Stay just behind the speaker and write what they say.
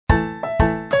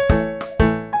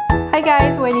Hi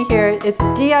guys, Wendy here. It's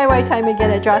DIY time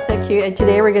again at Draw So Cute, and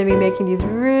today we're going to be making these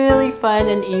really fun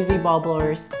and easy ball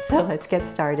blowers. So let's get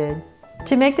started.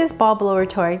 To make this ball blower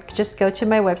toy, just go to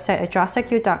my website at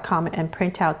drawsocute.com and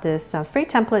print out this free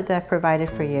template that I provided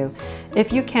for you.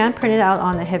 If you can, print it out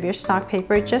on a heavier stock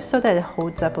paper just so that it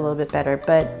holds up a little bit better,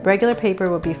 but regular paper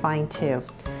will be fine too.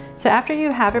 So after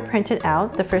you have it printed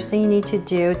out, the first thing you need to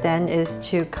do then is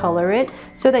to color it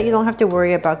so that you don't have to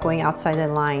worry about going outside the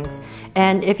lines.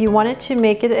 And if you wanted to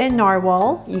make it a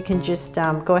narwhal, you can just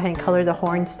go ahead and color the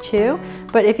horns too.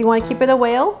 But if you want to keep it a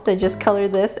whale, then just color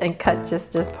this and cut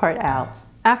just this part out.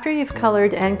 After you've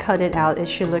colored and cut it out, it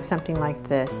should look something like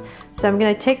this. So I'm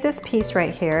going to take this piece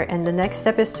right here, and the next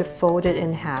step is to fold it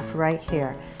in half right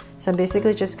here. So I'm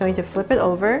basically just going to flip it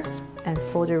over and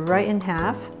fold it right in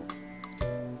half.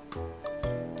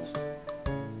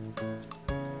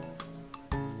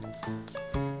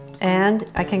 And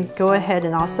I can go ahead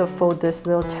and also fold this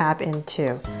little tab in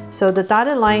too. So the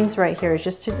dotted lines right here is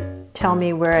just to tell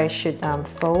me where I should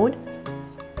fold.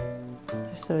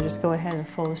 So just go ahead and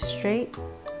fold straight.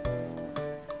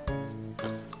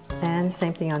 And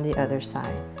same thing on the other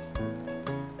side.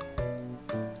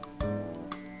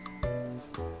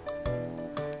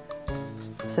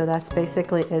 So that's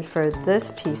basically it for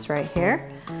this piece right here.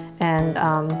 And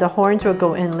the horns will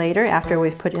go in later after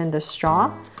we've put in the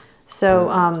straw. So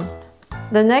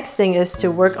the next thing is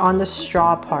to work on the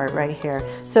straw part right here.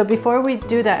 So before we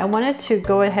do that, I wanted to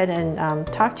go ahead and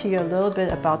talk to you a little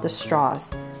bit about the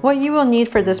straws. What you will need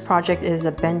for this project is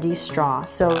a bendy straw.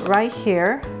 So right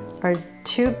here are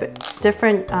two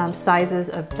different sizes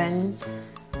of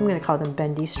I'm going to call them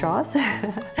bendy straws.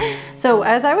 So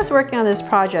as I was working on this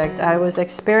project, I was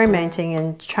experimenting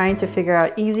and trying to figure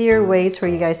out easier ways for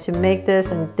you guys to make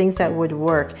this and things that would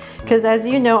work. Because as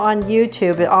you know, on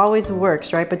YouTube, it always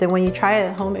works, right? But then when you try it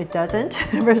at home, it doesn't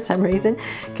for some reason,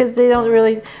 because they don't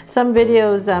really, some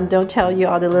videos don't tell you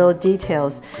all the little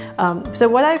details. So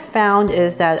what I found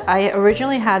is that I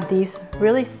originally had these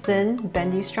really thin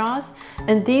bendy straws,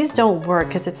 and these don't work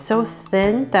because it's so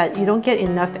thin that you don't get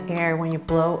enough air when you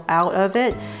blow out of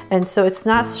it, and so it's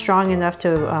not strong enough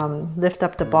to lift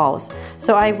up the balls.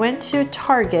 So I went to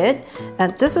Target,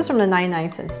 and this was from the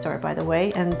 99-cent store, by the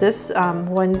way, and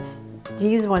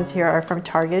these ones here are from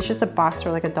Target. It's just a box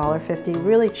for like $1.50,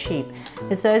 really cheap.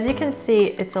 And so as you can see,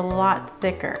 it's a lot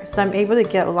thicker, so I'm able to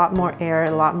get a lot more air,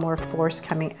 a lot more force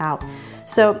coming out.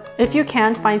 So if you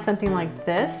can find something like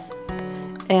this,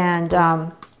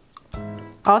 and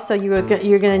also, you're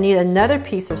going to need another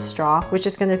piece of straw, which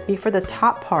is going to be for the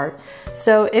top part.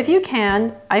 So if you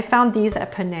can, I found these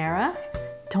at Panera.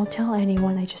 Don't tell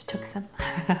anyone, I just took some.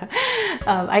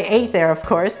 I ate there, of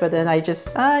course, but then I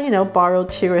just,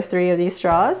 borrowed 2 or 3 of these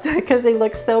straws because they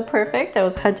look so perfect. I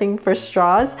was hunting for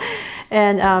straws.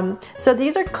 And so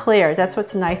these are clear. That's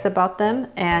what's nice about them.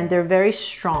 And they're very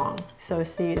strong. So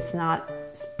see, it's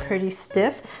pretty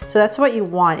stiff. So that's what you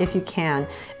want if you can.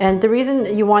 And the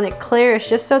reason you want it clear is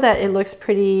just so that it looks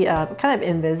pretty kind of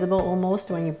invisible almost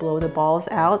when you blow the balls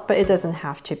out, but it doesn't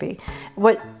have to be.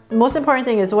 What most important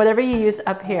thing is whatever you use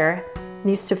up here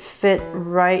needs to fit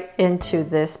right into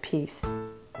this piece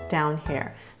down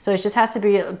here. So it just has to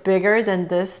be bigger than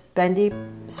this bendy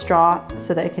straw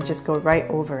so that it can just go right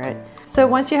over it. So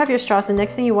once you have your straws, the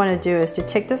next thing you want to do is to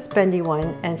take this bendy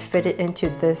one and fit it into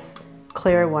this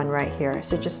clear one right here.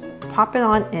 So just pop it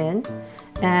on in,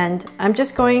 and I'm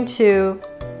just going to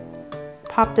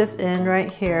pop this in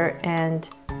right here and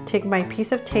take my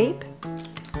piece of tape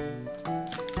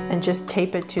and just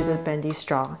tape it to the bendy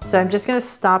straw. So I'm just going to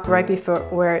stop right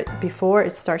before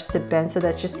it starts to bend, so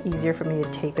that's just easier for me to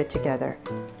tape it together.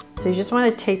 So you just want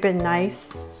to tape it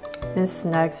nice and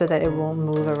snug so that it won't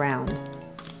move around.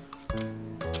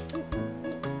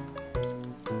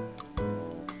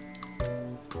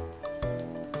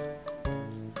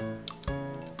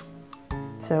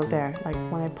 So there, like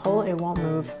when I pull, it won't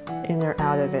move in or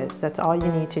out of it. That's all you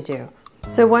need to do.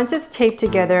 So once it's taped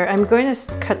together, I'm going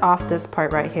to cut off this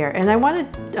part right here. And I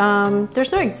want to,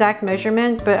 there's no exact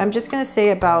measurement, but I'm just going to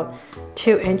say about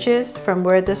 2 inches from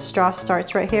where this straw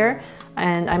starts right here.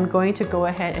 And I'm going to go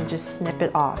ahead and just snip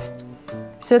it off.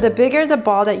 So the bigger the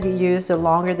ball that you use, the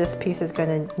longer this piece is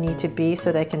going to need to be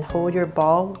so that it can hold your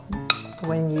ball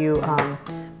when you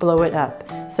blow it up.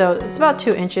 So it's about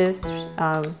 2 inches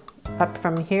up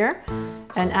from here.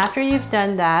 And after you've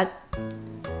done that,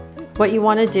 what you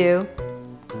want to do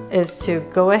is to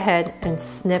go ahead and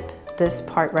snip this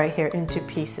part right here into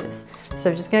pieces. So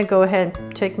I'm just going to go ahead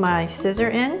and take my scissor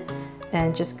in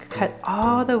and just cut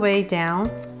all the way down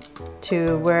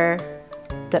to where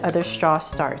the other straw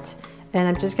starts. And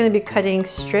I'm just going to be cutting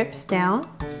strips down.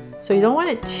 So you don't want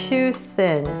it too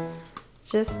thin,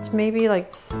 just maybe like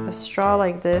a straw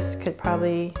like this could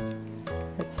probably,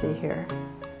 let's see here,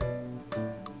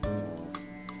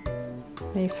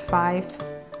 maybe five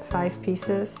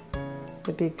pieces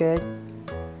would be good.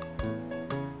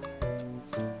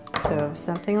 So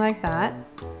something like that.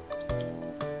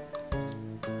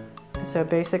 So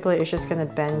basically it's just going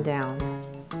to bend down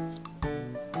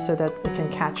so that it can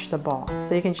catch the ball.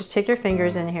 So you can just take your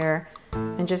fingers in here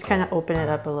and just kind of open it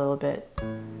up a little bit.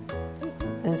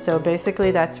 And so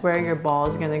basically that's where your ball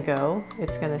is going to go.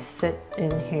 It's going to sit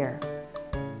in here.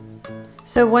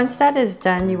 So once that is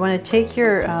done, you want to take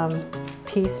your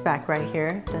piece back right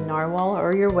here, the narwhal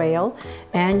or your whale,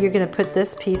 and you're going to put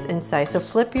this piece inside. So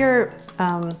flip your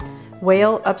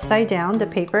whale upside down, the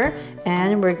paper,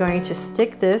 and we're going to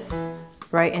stick this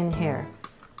right in here.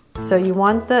 So you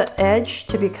want the edge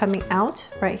to be coming out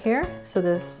right here. So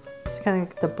this is kind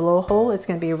of the blowhole. It's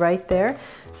going to be right there.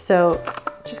 So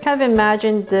just kind of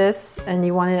imagine this, and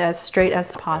you want it as straight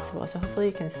as possible. So hopefully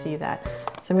you can see that.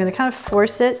 So I'm going to kind of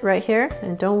force it right here,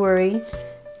 and don't worry,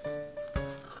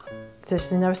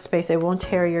 there's enough space, it won't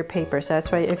tear your paper. So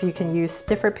that's why if you can use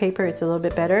stiffer paper, it's a little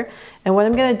bit better. And what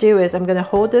I'm going to do is I'm going to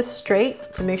hold this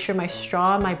straight to make sure my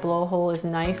straw, my blowhole is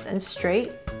nice and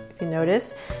straight, if you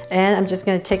notice. And I'm just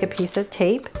going to take a piece of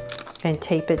tape and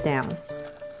tape it down.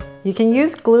 You can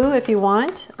use glue if you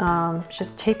want,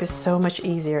 just tape is so much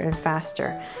easier and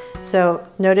faster. So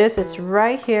notice it's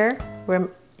right here where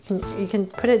you can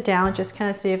put it down, just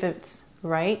kind of see if it's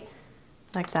right,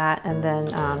 like that, and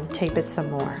then tape it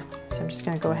some more. So I'm just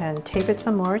going to go ahead and tape it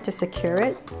some more to secure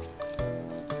it.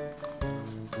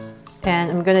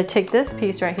 And I'm going to take this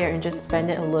piece right here and just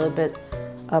bend it a little bit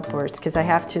upwards because I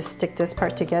have to stick this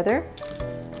part together.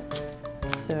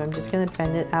 So I'm just going to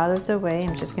bend it out of the way.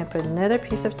 I'm just going to put another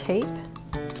piece of tape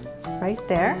right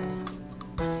there.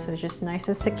 So just nice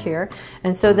and secure.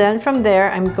 And so then from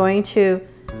there, I'm going to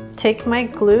take my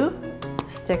glue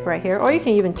stick right here, or you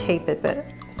can even tape it, but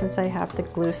since I have the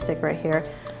glue stick right here,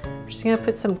 I'm just going to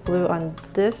put some glue on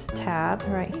this tab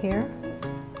right here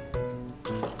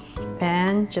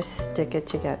and just stick it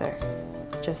together,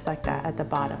 just like that at the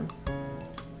bottom.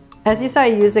 As you saw, I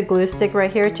use a glue stick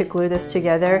right here to glue this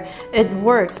together. It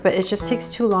works, but it just takes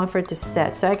too long for it to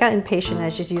set. So I got impatient and I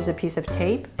just used a piece of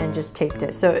tape and just taped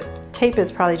it. So tape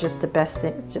is probably just the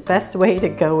best way to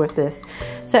go with this.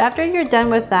 So after you're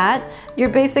done with that, you're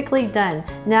basically done.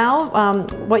 Now,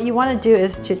 what you want to do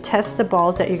is to test the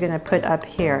balls that you're going to put up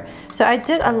here. So I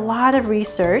did a lot of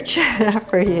research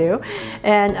for you,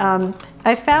 and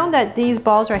I found that these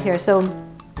balls right here, so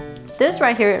this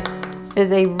right here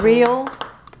is a real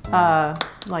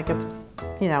like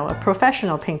a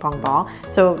professional ping pong ball.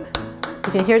 So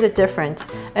you can hear the difference.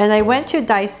 And I went to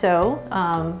Daiso,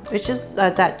 which is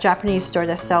that Japanese store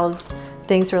that sells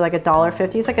things for like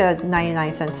 $1.50. It's like a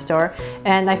 99-cent store.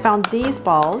 And I found these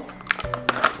balls,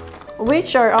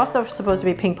 which are also supposed to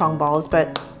be ping pong balls,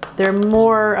 but they're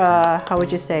more, how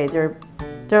would you say, they're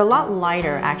a lot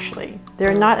lighter actually.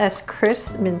 They're not as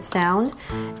crisp in sound.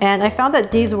 And I found that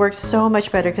these work so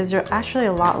much better because they're actually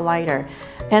a lot lighter.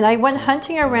 And I went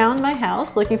hunting around my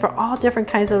house looking for all different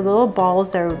kinds of little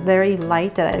balls that are very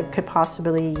light that I could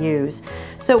possibly use.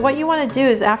 So what you want to do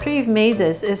is after you've made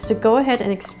this is to go ahead and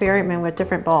experiment with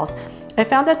different balls. I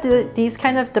found that these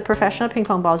kind of the professional ping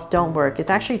pong balls don't work. It's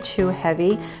actually too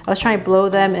heavy. I was trying to blow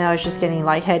them and I was just getting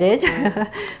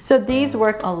lightheaded. So these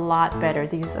work a lot better.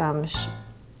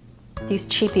 These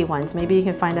cheapy ones, maybe you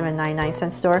can find them in a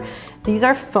 99-cent store. These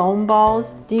are foam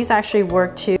balls. These actually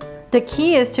work too. The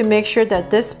key is to make sure that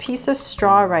this piece of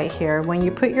straw right here, when you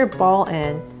put your ball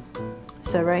in,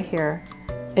 so right here,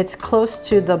 it's close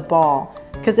to the ball.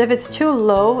 Because if it's too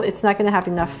low, it's not going to have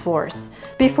enough force.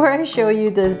 Before I show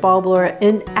you this ball blower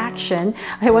in action,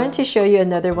 I wanted to show you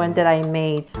another one that I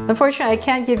made. Unfortunately, I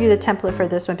can't give you the template for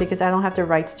this one because I don't have the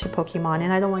rights to Pokemon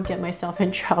and I don't want to get myself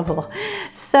in trouble.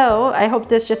 So I hope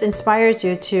this just inspires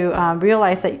you to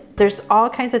realize that there's all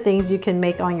kinds of things you can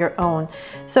make on your own.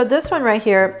 So this one right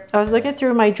here, I was looking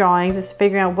through my drawings and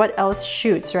figuring out what else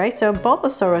shoots, right? So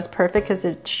Bulbasaur was perfect because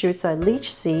it shoots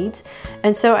leech seeds.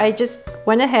 And so I just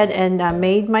went ahead and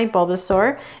made my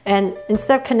Bulbasaur, and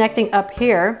instead of connecting up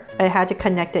here, I had to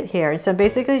connect it here. So I'm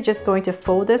basically just going to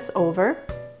fold this over,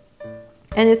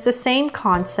 and it's the same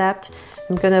concept.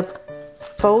 I'm going to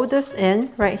fold this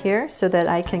in right here so that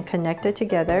I can connect it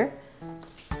together.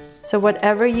 So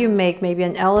whatever you make, maybe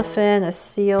an elephant, a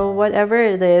seal, whatever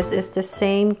it is, it's the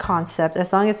same concept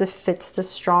as long as it fits the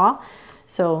straw.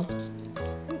 So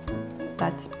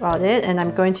that's about it. And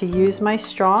I'm going to use my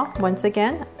straw once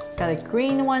again. Got a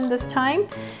green one this time,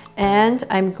 and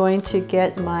I'm going to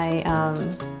get my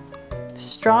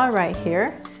straw right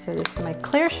here. So this is my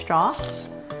clear straw,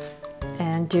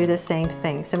 and do the same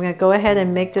thing. So I'm going to go ahead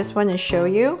and make this one and show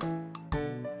you.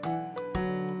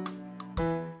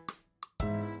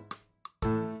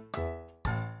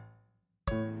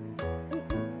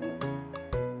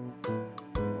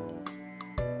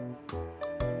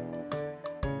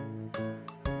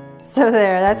 So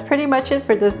there, that's pretty much it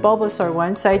for this Bulbasaur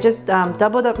one. So I just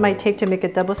doubled up my tape to make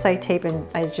a double side tape, and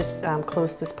I just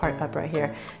closed this part up right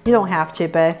here. You don't have to,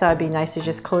 but I thought it'd be nice to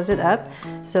just close it up.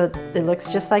 So it looks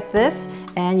just like this,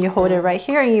 and you hold it right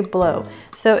here and you blow.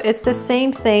 So it's the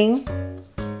same thing,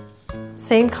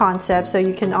 same concept. So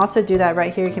you can also do that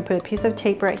right here. You can put a piece of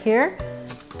tape right here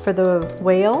for the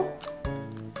whale,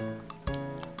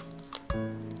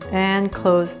 and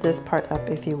close this part up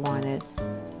if you wanted.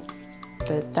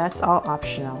 But that's all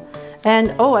optional.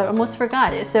 And oh, I almost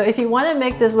forgot it. So if you want to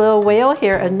make this little whale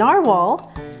here a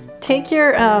narwhal, take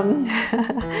your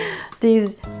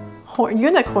these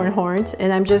unicorn horns,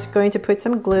 and I'm just going to put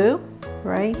some glue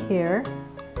right here,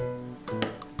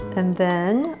 and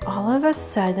then all of a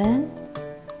sudden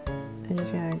I'm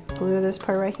just gonna glue this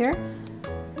part right here.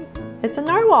 It's a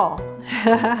narwhal.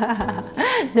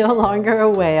 No longer a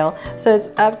whale. So it's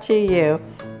up to you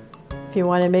if you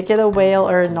want to make it a whale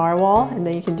or a narwhal, and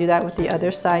then you can do that with the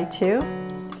other side too.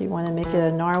 If you want to make it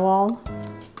a narwhal,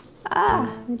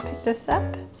 let me pick this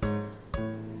up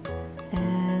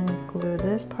and glue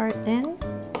this part in.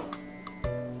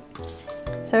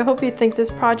 So I hope you think this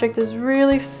project is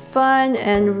really fun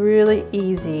and really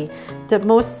easy. The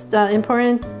most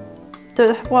important,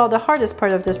 the hardest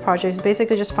part of this project is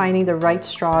basically just finding the right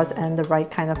straws and the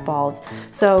right kind of balls.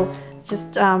 So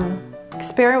just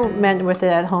experiment with it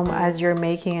at home as you're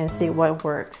making and see what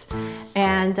works.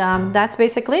 And that's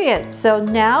basically it. So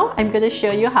now I'm going to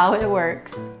show you how it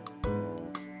works.